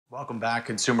Welcome back.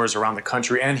 Consumers around the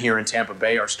country and here in Tampa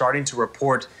Bay are starting to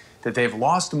report that they've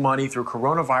lost money through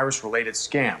coronavirus-related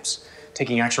scams.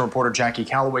 Taking Action reporter Jackie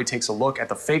Calloway takes a look at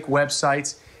the fake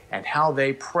websites and how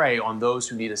they prey on those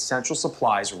who need essential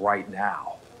supplies right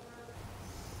now.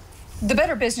 The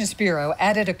Better Business Bureau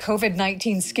added a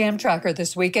COVID-19 scam tracker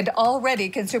this week, and already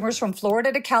consumers from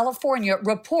Florida to California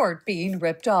report being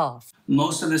ripped off.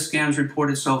 Most of the scams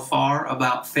reported so far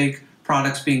about fake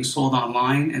products being sold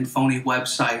online and phony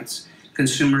websites,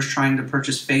 consumers trying to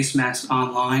purchase face masks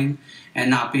online and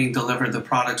not being delivered the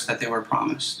products that they were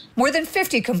promised. More than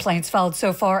 50 complaints filed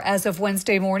so far as of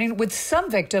Wednesday morning, with some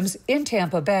victims in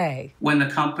Tampa Bay. When the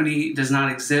company does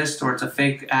not exist or it's a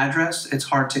fake address, it's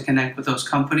hard to connect with those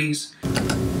companies.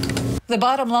 The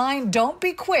bottom line, don't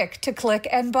be quick to click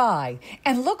and buy,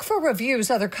 and look for reviews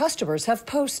other customers have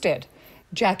posted.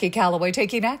 Jackie Calloway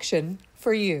taking action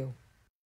for you.